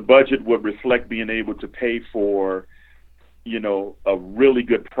 the budget would reflect being able to pay for, you know, a really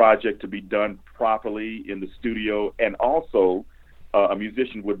good project to be done properly in the studio, and also a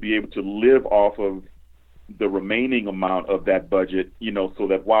musician would be able to live off of the remaining amount of that budget, you know, so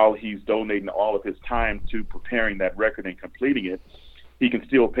that while he's donating all of his time to preparing that record and completing it, he can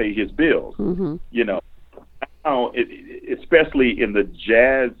still pay his bills. Mm-hmm. You know, now, especially in the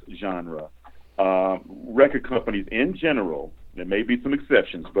jazz genre, record companies in general, there may be some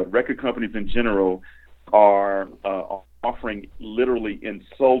exceptions, but record companies in general are offering literally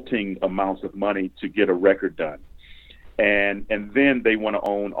insulting amounts of money to get a record done. And then they want to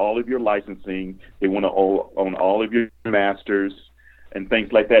own all of your licensing. They want to own all of your masters and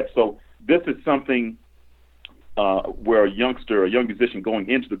things like that. So this is something where a young musician going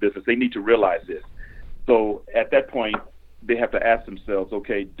into the business, they need to realize this. So at that point, they have to ask themselves,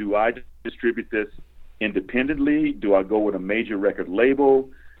 okay, do I distribute this independently? Do I go with a major record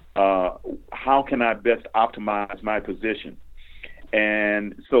label? how can I best optimize my position?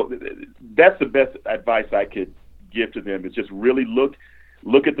 And so that's the best advice I could give to them, is just really look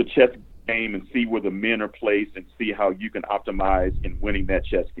at the chess game and see where the men are placed and see how you can optimize in winning that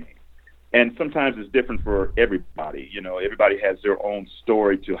chess game. And sometimes it's different for everybody. Everybody has their own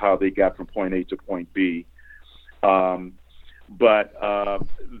story to how they got from point A to point B. But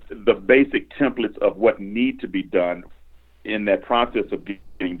the basic templates of what need to be done in that process of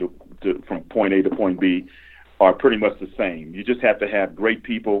getting from point A to point B are pretty much the same. You just have to have great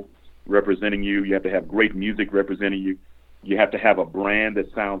people representing you. You have to have great music representing you. You have to have a brand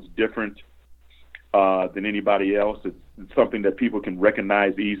that sounds different than anybody else. It's something that people can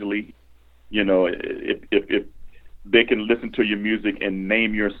recognize easily. If they can listen to your music and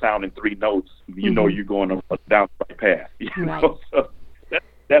name your sound in 3 notes, you're going down the right path. Right. So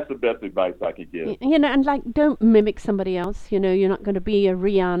that's the best advice I can give. And don't mimic somebody else. You're not going to be a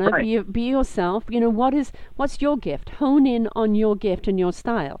Rihanna. Right. Be yourself. What's your gift? Hone in on your gift and your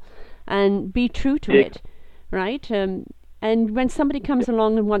style, and be true to it, right? And when somebody comes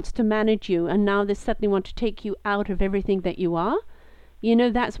along and wants to manage you, and now they suddenly want to take you out of everything that you are,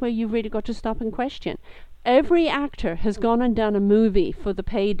 that's where you've really got to stop and question. Every actor has gone and done a movie for the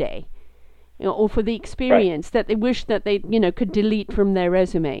payday, or for the experience that they wish that they, could delete from their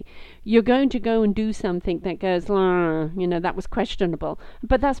resume. You're going to go and do something that goes, that was questionable.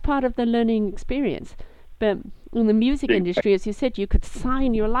 But that's part of the learning experience. But in the music industry, as you said, you could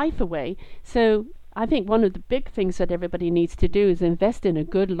sign your life away. So I think one of the big things that everybody needs to do is invest in a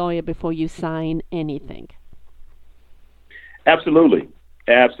good lawyer before you sign anything. Absolutely.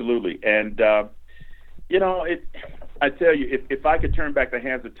 And, I tell you, if I could turn back the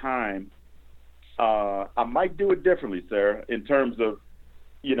hands of time, I might do it differently, Sarah, in terms of,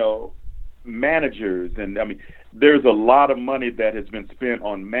 managers. And I mean, there's a lot of money that has been spent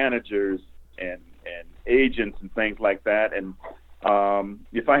on managers and agents and things like that. And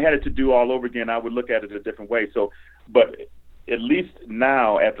if I had it to do all over again, I would look at it a different way. So, but at least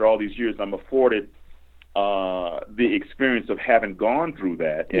now, after all these years, I'm afforded the experience of having gone through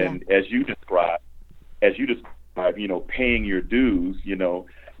that. Yeah. And as you described, paying your dues,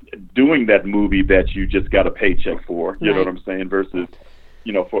 doing that movie that you just got a paycheck for, you know what I'm saying, versus,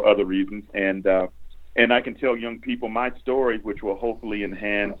 for other reasons. And I can tell young people my story, which will hopefully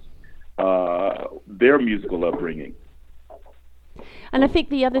enhance their musical upbringing. And I think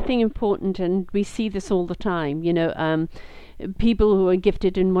the other thing important, and we see this all the time, people who are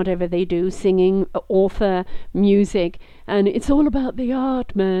gifted in whatever they do, singing, author, music, and it's all about the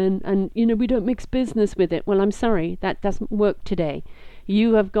art, man, and we don't mix business with it. Well, I'm sorry, that doesn't work today.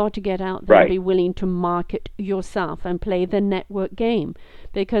 You have got to get out there and be willing to market yourself and play the network game,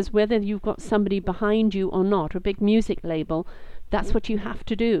 because whether you've got somebody behind you or not, a big music label, that's what you have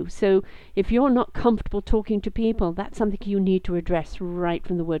to do. So if you're not comfortable talking to people, that's something you need to address right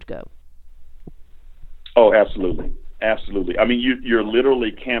from the word go. Oh, absolutely. I mean, you're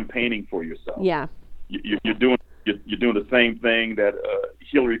literally campaigning for yourself. Yeah. You're doing the same thing that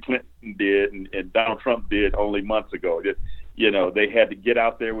Hillary Clinton did and Donald Trump did only months ago. They had to get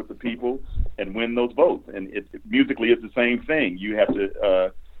out there with the people and win those votes. And musically, it's the same thing. You have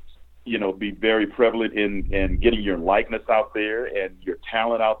to, be very prevalent in getting your likeness out there and your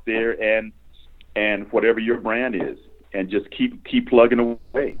talent out there, and whatever your brand is, and just keep plugging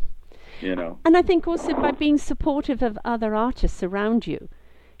away. And I think also by being supportive of other artists around you,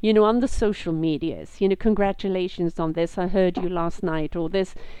 on the social medias, congratulations on this, I heard you last night, or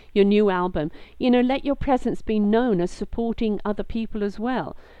this, your new album, let your presence be known as supporting other people as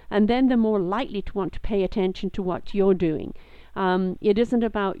well. And then they're more likely to want to pay attention to what you're doing. It isn't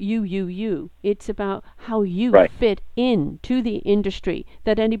about you. It's about how you fit in to the industry,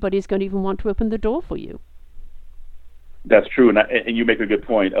 that anybody's going to even want to open the door for you. That's true. And you make a good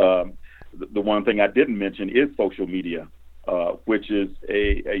point. The one thing I didn't mention is social media, which is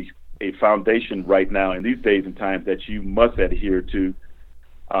a foundation right now in these days and times that you must adhere to,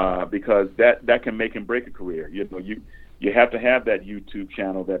 because that can make and break a career. You have to have that YouTube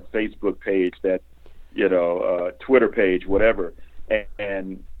channel, that Facebook page, that Twitter page, whatever.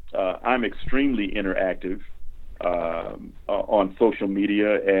 And I'm extremely interactive on social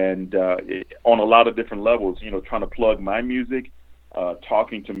media and on a lot of different levels. Trying to plug my music.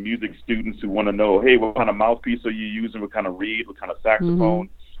 Talking to music students who want to know, hey, what kind of mouthpiece are you using? What kind of reed? What kind of saxophone?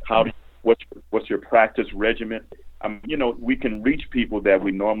 What's your practice regimen? We can reach people that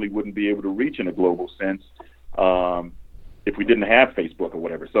we normally wouldn't be able to reach in a global sense if we didn't have Facebook or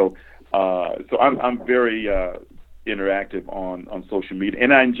whatever. So I'm very interactive on social media,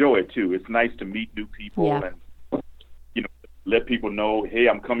 and I enjoy it too. It's nice to meet new people and let people know, hey,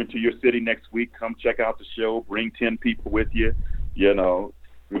 I'm coming to your city next week. Come check out the show. Bring 10 people with you. You know,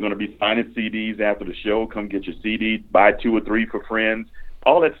 we're going to be signing CDs after the show. Come get your CD. Buy 2 or 3 for friends.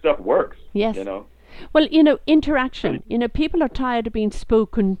 All that stuff works. Yes. You know. Well, interaction. People are tired of being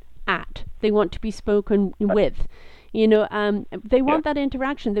spoken at. They want to be spoken with. They want that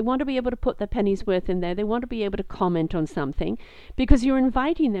interaction. They want to be able to put their penny's worth in there. They want to be able to comment on something because you're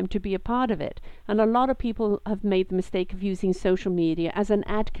inviting them to be a part of it. And a lot of people have made the mistake of using social media as an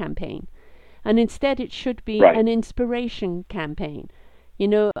ad campaign. And instead it should be an inspiration campaign.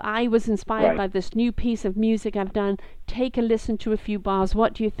 I was inspired by this new piece of music I've done. Take a listen to a few bars.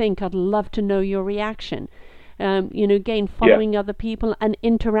 What do you think? I'd love to know your reaction. Again, following other people and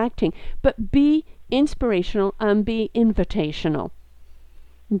interacting. But be inspirational and be invitational.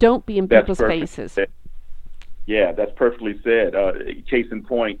 Don't be in people's faces. Yeah, that's perfectly said. Case in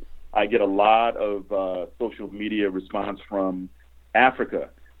point, I get a lot of social media response from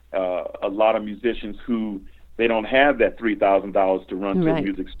Africa. A lot of musicians who they don't have that $3,000 to run to a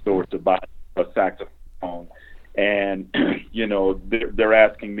music store to buy a saxophone, and they're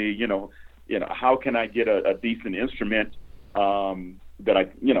asking me, how can I get a decent instrument that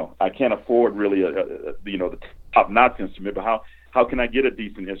I can't afford really the top-notch instrument, but how can I get a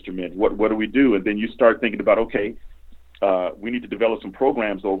decent instrument? What do we do? And then you start thinking about, okay, we need to develop some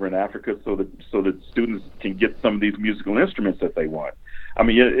programs over in Africa so that students can get some of these musical instruments that they want. I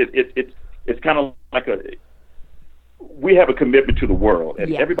mean, it's kind of like we have a commitment to the world,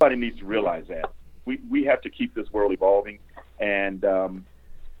 and everybody needs to realize that we have to keep this world evolving, and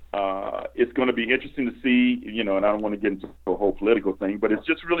it's going to be interesting to see, and I don't want to get into a whole political thing, but it's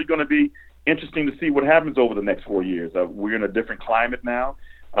just really going to be interesting to see what happens over the next 4 years. We're in a different climate now.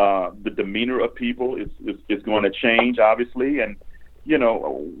 The demeanor of people is going to change, obviously, and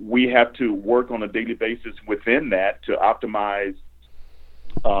we have to work on a daily basis within that to optimize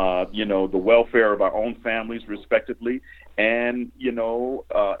the welfare of our own families, respectively, and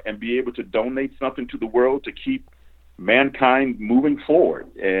and be able to donate something to the world to keep mankind moving forward.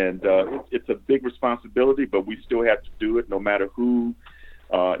 And it's a big responsibility, but we still have to do it no matter who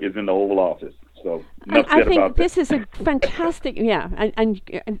is in the Oval Office. So I think this is a fantastic, and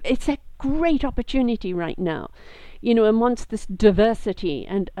it's a great opportunity right now, amongst this diversity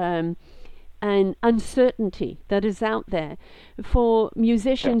and uncertainty that is out there, for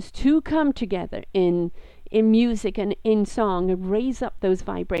musicians to come together in music and in song and raise up those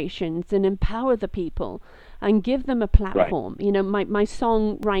vibrations and empower the people and give them a platform. My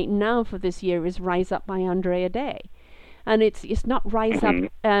song right now for this year is Rise Up by Andrea Day. And it's not rise up,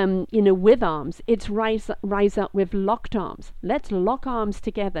 with arms. It's rise up with locked arms. Let's lock arms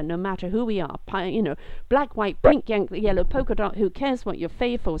together, no matter who we are. Black, white, pink, yellow, polka dot. Who cares what your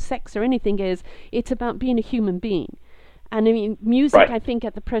faith or sex or anything is? It's about being a human being. And I mean, music, I think,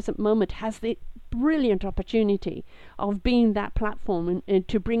 at the present moment has the brilliant opportunity of being that platform and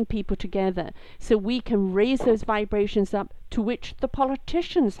to bring people together, so we can raise those vibrations up to which the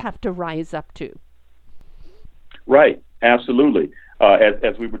politicians have to rise up to. Right. Absolutely.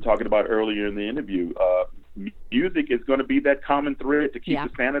 As we were talking about earlier in the interview, music is going to be that common thread to keep the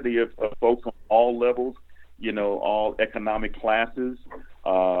sanity of folks on all levels, all economic classes.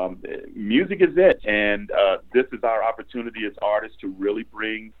 Music is it. And this is our opportunity as artists to really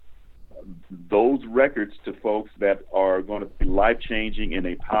bring those records to folks that are going to be life-changing in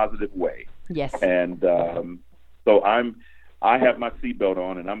a positive way. Yes. And so I have my seatbelt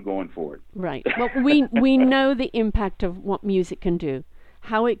on, and I'm going for it. Right. Well, we know the impact of what music can do,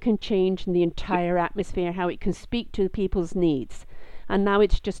 how it can change the entire atmosphere, how it can speak to people's needs. And now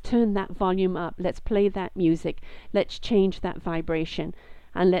it's just turn that volume up. Let's play that music. Let's change that vibration,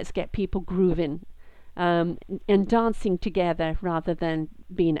 and let's get people grooving and dancing together rather than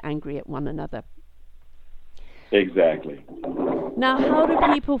being angry at one another. Exactly. Now, how do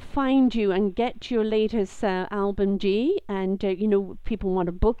people find you and get your latest album, G? And, people want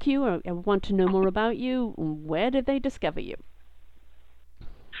to book you or want to know more about you. Where did they discover you?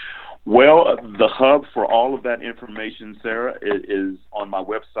 Well, the hub for all of that information, Sarah, is on my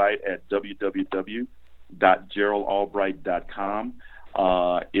website at www.geraldalbright.com.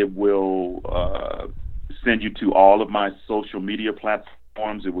 It will send you to all of my social media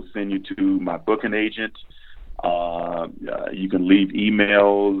platforms. It will send you to my booking agent. You can leave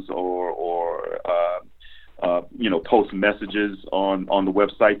emails or post messages on the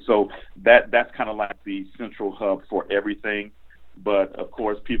website. So that's kind of like the central hub for everything. But of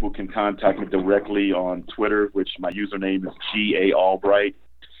course, people can contact me directly on Twitter, which my username is GA Albright,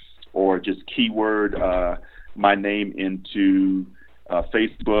 or just keyword my name into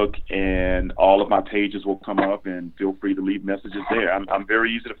Facebook, and all of my pages will come up, and feel free to leave messages there. I'm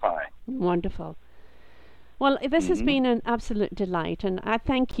very easy to find. Wonderful. Well, this has been an absolute delight, and I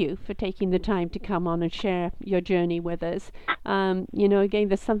thank you for taking the time to come on and share your journey with us. Again,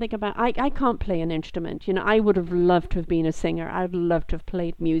 there's something about, I can't play an instrument. I would have loved to have been a singer. I'd love to have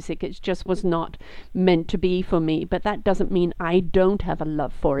played music. It just was not meant to be for me, but that doesn't mean I don't have a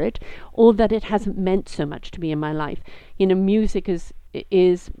love for it, or that it hasn't meant so much to me in my life. Music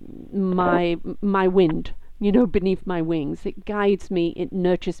is my wind, beneath my wings. It guides me, it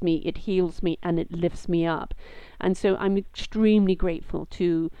nurtures me, it heals me, and it lifts me up. And so I'm extremely grateful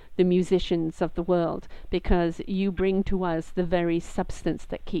to the musicians of the world, because you bring to us the very substance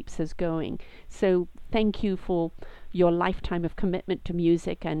that keeps us going. So thank you for your lifetime of commitment to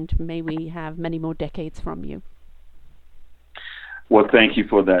music, and may we have many more decades from you. Well, thank you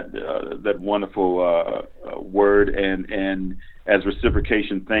for that wonderful word, and as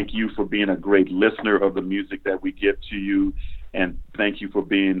reciprocation, thank you for being a great listener of the music that we give to you, and thank you for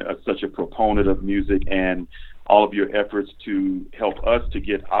being such a proponent of music and all of your efforts to help us to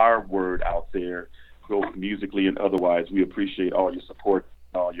get our word out there, both musically and otherwise. We appreciate all your support,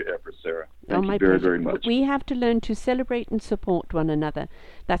 all your efforts, Sarah. Thank you very, very much. We have to learn to celebrate and support one another.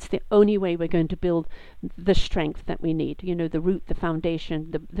 That's the only way we're going to build the strength that we need, the root, the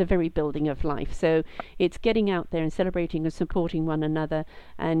foundation, the very building of life. So it's getting out there and celebrating and supporting one another,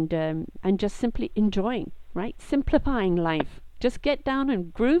 and just simply enjoying, right? Simplifying life. Just get down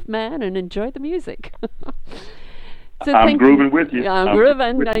and groove, man, and enjoy the music. So I'm grooving with you. I'm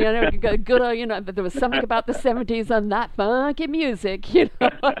grooving. Good. There was something about the 70s and that funky music.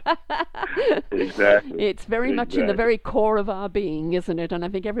 Exactly. It's very much in the very core of our being, isn't it? And I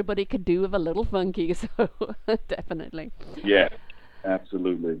think everybody could do with a little funky. So definitely. Yeah,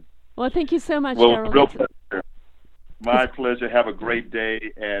 absolutely. Well, thank you so much, well, Gerald. Real pleasure. My pleasure. Have a great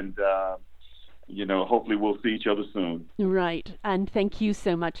day, and hopefully we'll see each other soon. Right, and thank you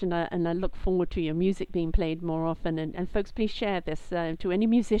so much, and I look forward to your music being played more often, and folks, please share this to any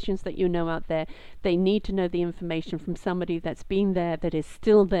musicians that you know out there. They need to know the information from somebody that's been there, that is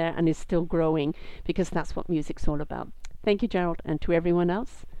still there, and is still growing, because that's what music's all about. Thank you, Gerald, and to everyone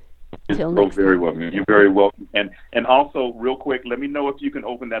else, till next time. Very welcome. You're very welcome. And also, real quick, let me know if you can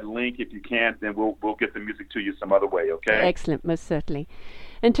open that link. If you can't, then we'll get the music to you some other way, okay? Excellent, most certainly.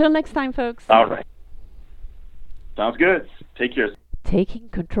 Until next time, folks. All right. Sounds good. Take care. Taking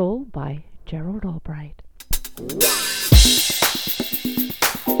Control by Gerald Albright.